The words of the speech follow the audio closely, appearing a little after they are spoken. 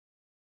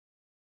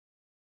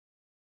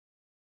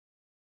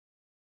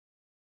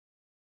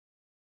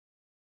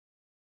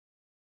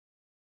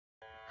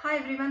Hi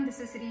everyone, this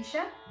is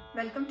Sirisha.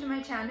 Welcome to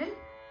my channel.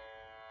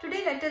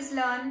 Today let us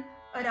learn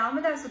a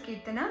Ramadasu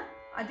Keerthana,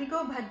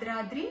 Adigo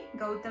Bhadradri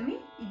Gautami,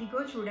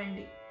 idigo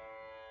choodandi.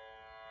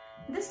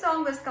 This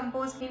song was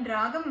composed in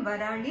Raga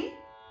Varali,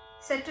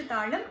 set to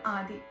Talam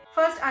Adi.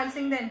 First I'll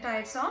sing the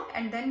entire song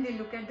and then we'll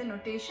look at the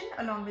notation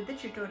along with the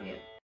tutorial.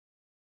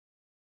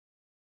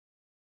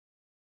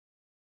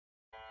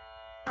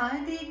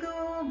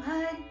 Adigo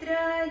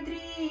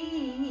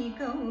Bhadradri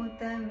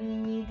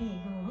Gautami,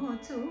 idigo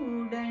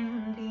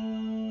choodandi.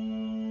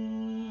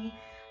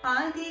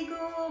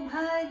 Adigo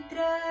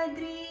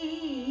Bhadradri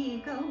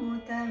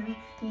Gautami,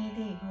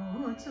 idigo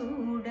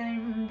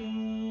choodandi.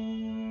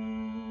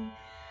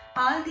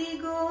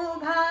 Adigo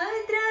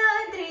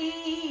Bhadradri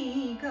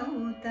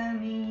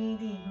Gautami,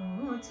 idigo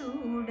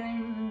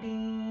choodandi.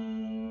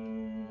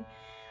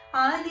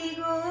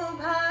 Adigo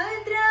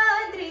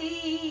Bhadradri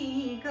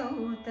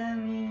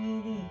Gautami,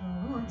 idigo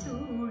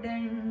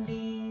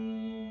choodandi.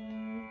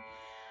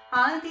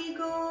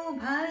 Adigo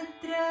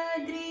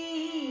Bhadradri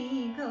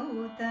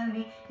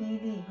Gautami,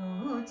 idigo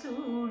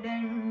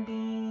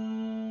choodandi.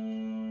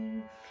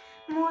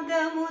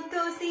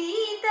 Mudamuto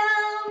Sita,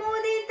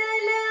 mudita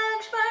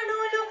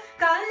Lakshmanulu,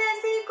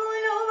 kadasi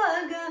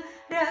koluvaga,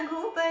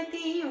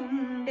 Raghupati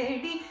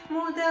yundedi.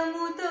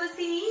 Mudamuto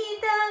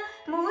Sita,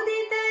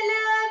 mudita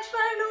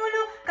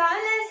Lakshmanulu,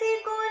 kadasi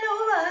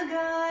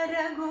koluvaga,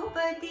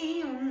 Raghupati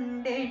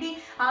yundedi.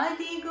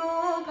 Adigo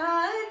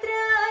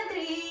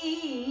Bhadradri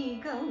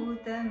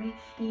Gautami,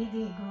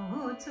 idigo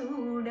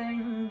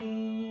choodandi.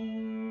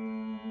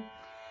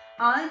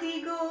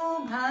 Adigo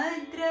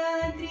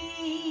Bhadradri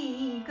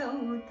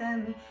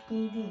Gautami,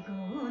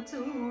 idigo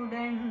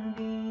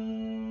choodandi.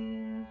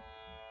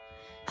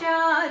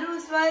 Charu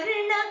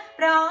swarna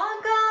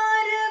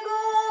prakara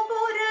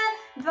gopura,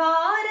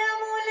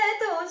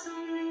 dwaramulato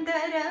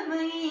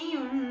sundaramai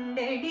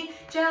yundedi.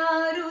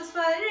 Charu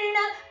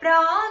swarna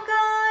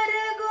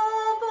prakara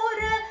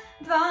gopura,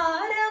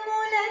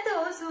 dwaramulato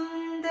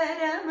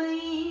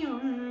sundaramai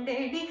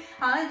yundedi.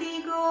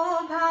 Adigo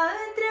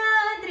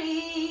Bhadradri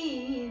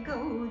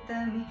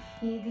Gautami,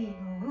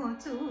 idigo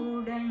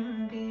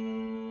choodandi.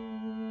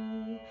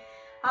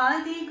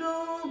 Adigo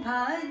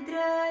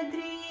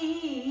Bhadradri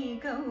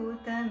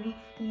Gautami,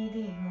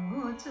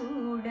 idigo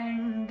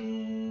choodandi.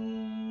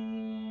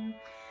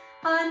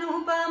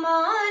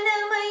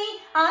 Anupamaanamai,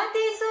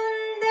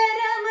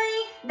 atisundaramai,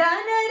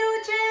 danaru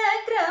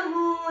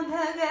chakramu,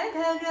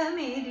 dhaga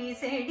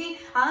merisedi.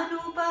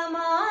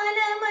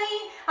 Anupamaanamai,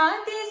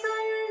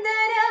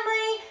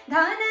 atisundaramai,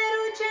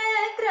 danaru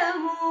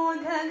chakramu,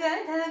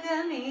 dhaga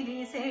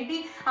merisedi.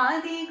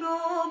 Adigo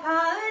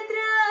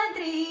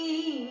Bhadradri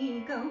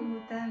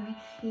Gautami,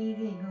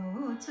 idigo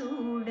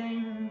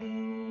choodandi.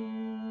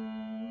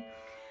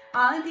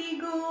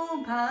 Adigo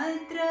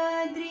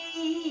Bhadradri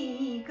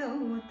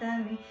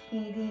Gautami,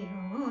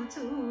 idigo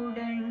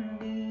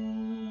choodandi.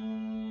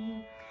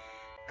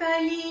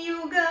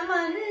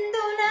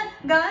 Kaliyugamanduna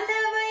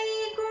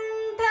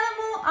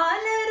ilavaikunthamu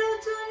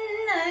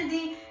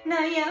alaruchunnadi,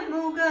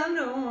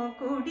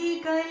 mudamuto.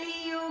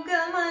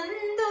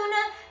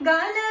 Kaliyugamanduna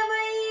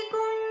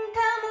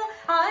ilavaikunthamu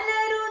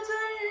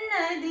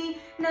alaruchunnadi,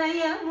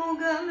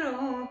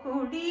 mudamuto.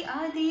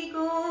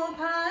 Adigo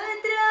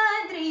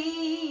Bhadradri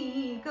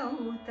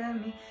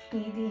Gautami,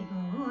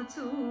 idigo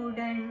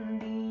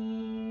choodandi.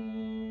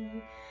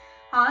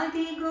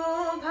 Adigo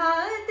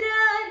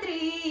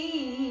Bhadradri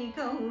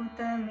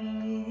Gautami,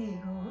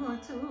 idigo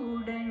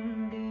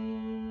choodandi.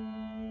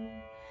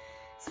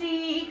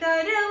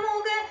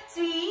 Srikaramuga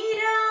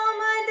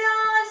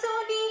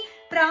Ramadasuni,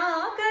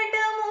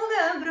 prakara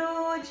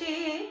broche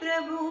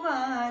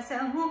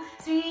prabhuvasamu.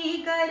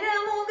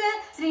 Srikaramuga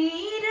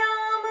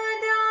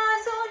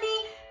Ramadasuni,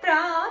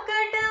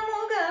 prakara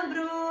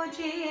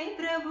broche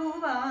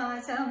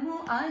prabhuvasamu.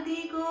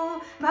 Adigo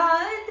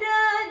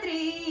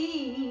Bhadradri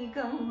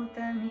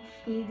Gautami,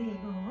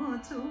 idigo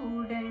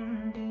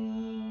choodandi.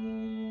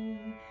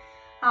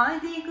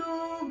 Adigo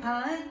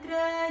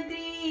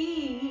Bhadradri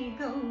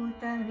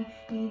Gautami,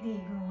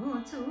 idigo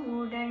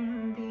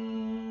choodandi.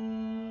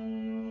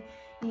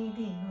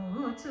 Idigo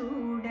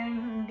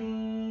choodandi.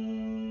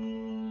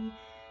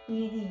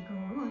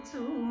 Idigo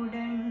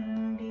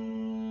choodandi.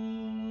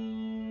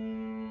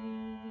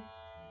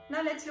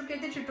 Now let's look at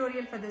the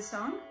tutorial for this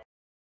song.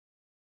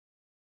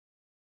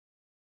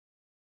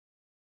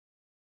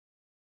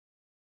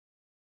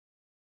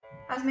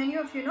 As many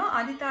of you know,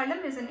 Adi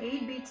Talam is an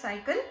 8-beat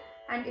cycle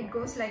and it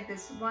goes like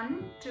this: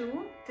 1,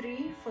 2,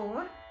 3,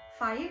 4,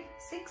 5,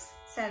 6,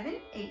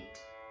 7,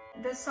 8.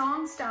 The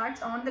song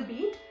starts on the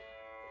beat.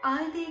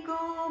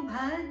 Adigo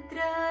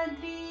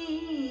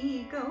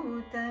Bhadradri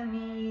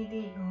Gautami,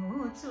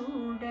 idigo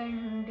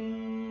choodandi.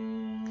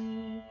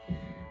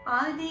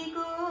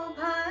 Adigo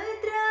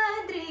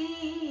Bhadradri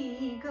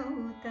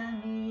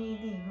Gautami,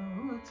 idigo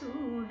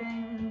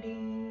choodandi.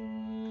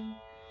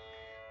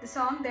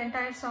 The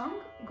entire song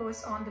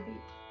goes on the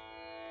beat.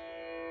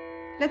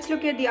 Let's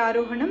look at the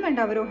Arohanam and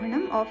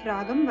Avarohanam of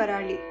Ragam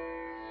Varali.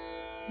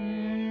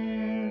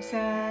 Sa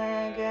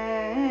ga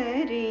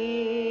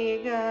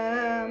re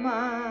ga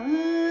ma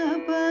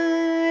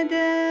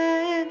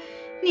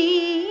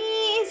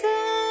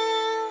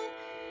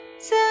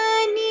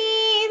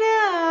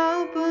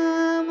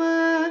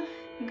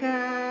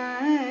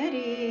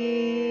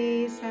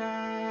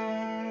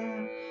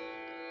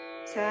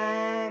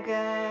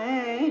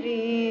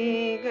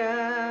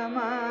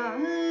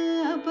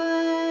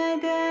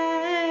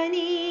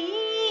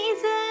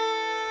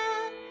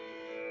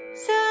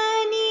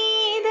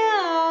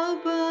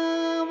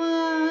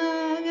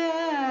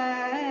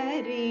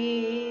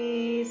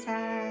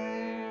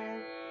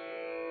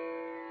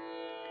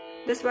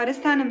The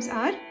Swarasthanams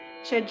are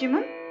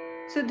Shadjimam,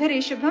 Suddha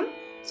Rishabham,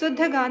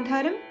 Suddha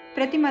Gandharam,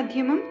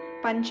 Pratimadhyamam,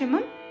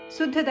 Panchamam,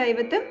 Suddha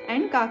Daivatam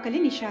and Kakali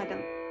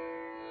Nishadam.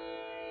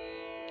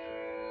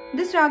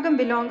 This ragam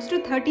belongs to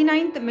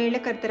 39th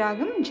Melakarta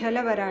ragam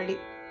Jhala Varali.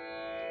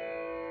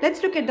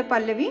 Let's look at the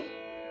Pallavi.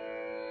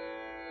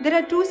 There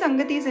are 2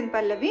 Sangatis in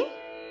Pallavi.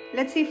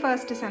 Let's see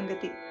first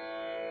Sangati.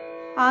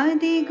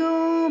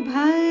 Adigo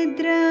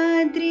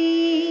Bhadradri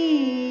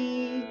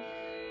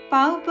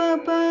Papa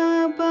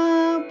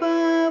Papa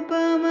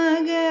Papa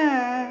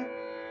Maga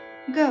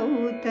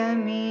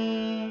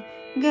Gautami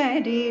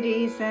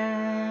Garirisa.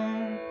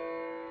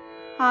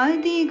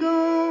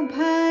 Adigo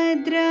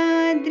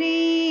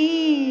Bhadradri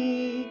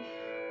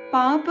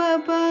Papa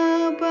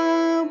Papa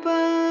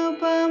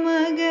Papa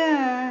Maga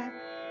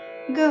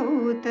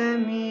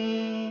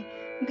Gautami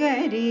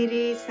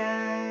Garirisa.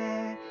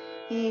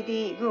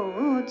 Idigo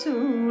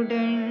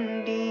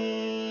choodandi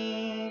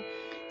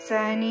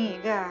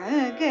saniga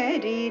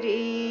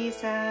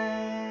garirisa.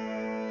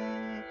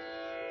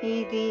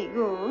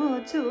 Idigo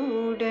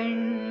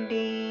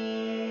choodandi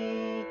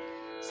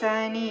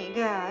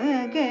saniga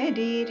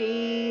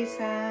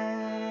garirisa.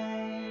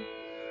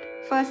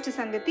 First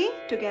Sangati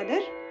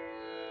together.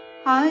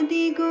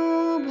 Adigo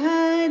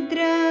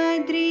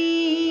Bhadradri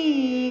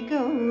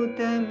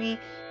Gautami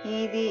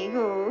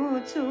Idigo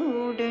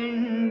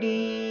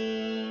choodandi.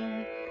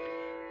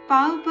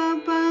 Papa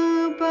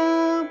Papa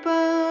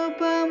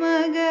Papa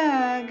Maga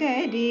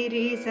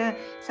Garirisa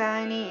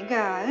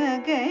Saniga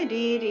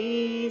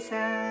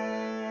Garirisa.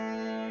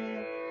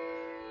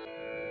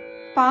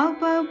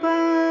 Papa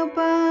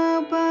Papa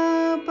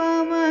Papa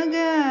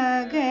Maga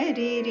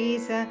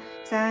Garirisa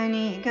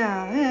Saniga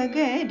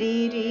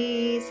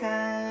Garirisa.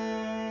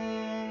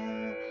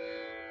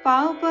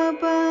 Papa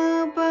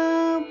Papa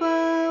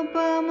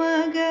Papa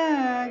Maga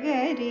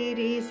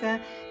Garirisa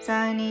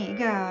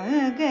Saniga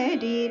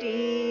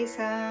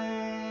Garirisa.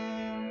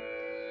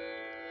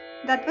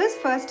 That was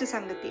first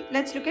Sangati.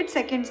 Let's look at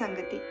second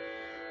Sangati.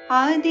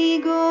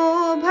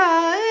 Adigo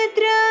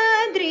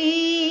Bhadradri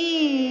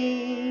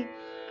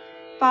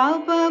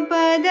Papa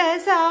Pada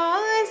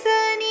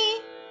Sasani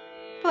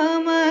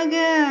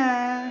Pamaga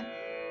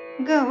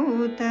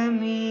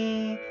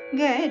Gautami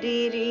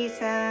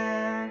Garirisa.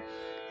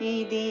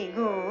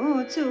 Idigo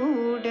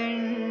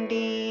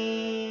choodandi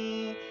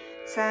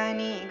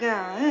saniga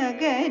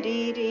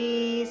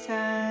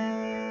garirisa.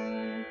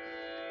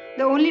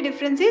 The only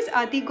difference is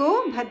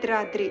Adigo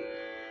Bhadradri.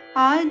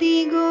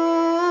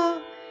 Adigo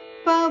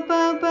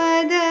Papa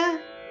Pada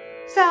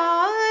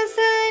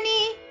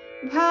Sasani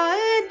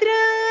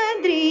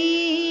Bhadradri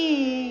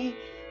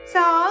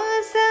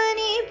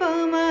Sasani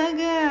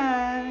Pamaga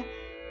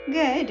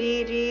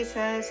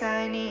Garirisa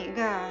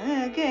Saniga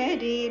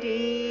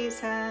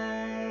Garirisa.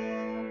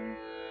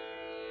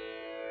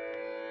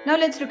 Now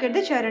let's look at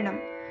the Charanam.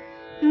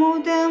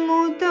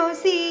 Mudamuto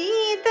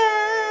Sita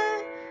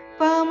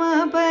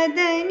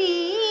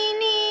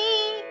Pamapadanini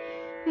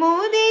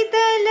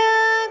mudita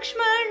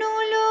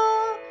Lakshmanulu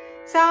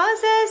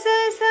Sasa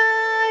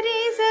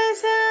Sari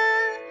Sasa.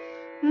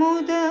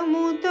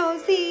 Mudamuto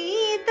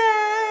Sita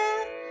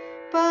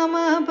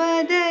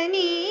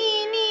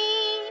Pamapadanini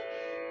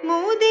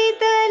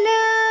mudita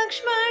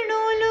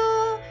Lakshmanulu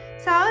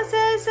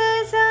Sasa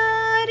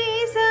Sari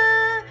Sa.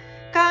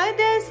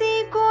 Kadasi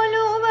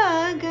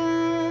koluvaga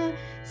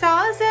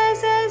Sasa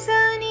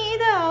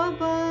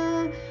Sanidapa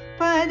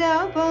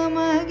Padapa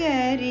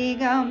Magari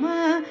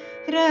Gama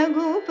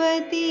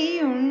Raghupati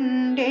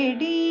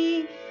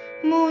yundedi.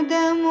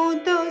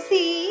 Mudamuto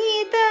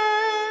Sita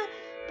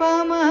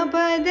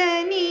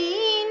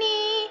Pamapadanini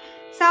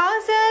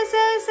Sasa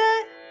Sasa.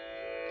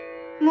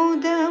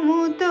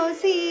 Mudamuto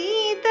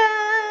Sita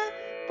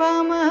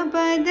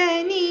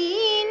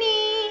Pamapadanini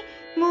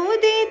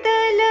mudita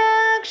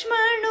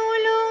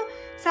Lakshmanulu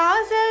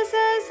Sasa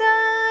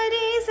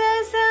Sari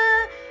Sasa.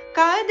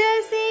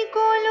 Kadasi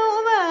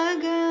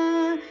koluvaga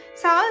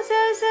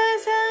Sasa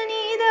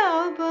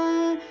Sanidapa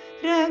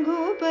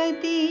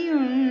Raghupati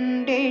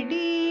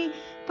yundedi.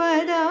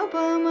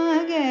 Padapa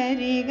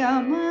Magari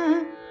Gama.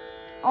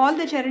 All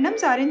the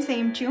charanams are in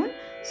same tune,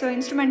 so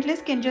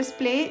instrumentalists can just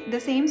play the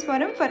same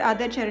swaram for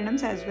other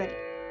charanams as well.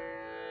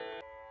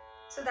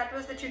 So that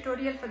was the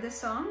tutorial for this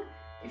song.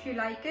 If you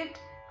like it,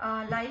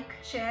 like,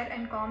 share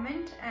and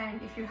comment,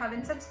 and if you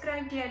haven't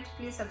subscribed yet,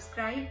 please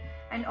subscribe,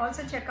 and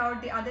also check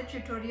out the other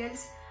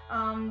tutorials.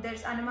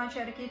 There's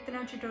Anupamaanamai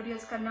Keerthana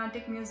tutorials,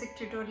 Carnatic music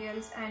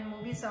tutorials and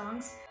movie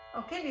songs.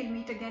 Okay, we'll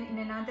meet again in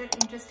another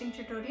interesting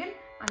tutorial.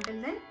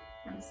 Until then,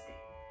 namaste.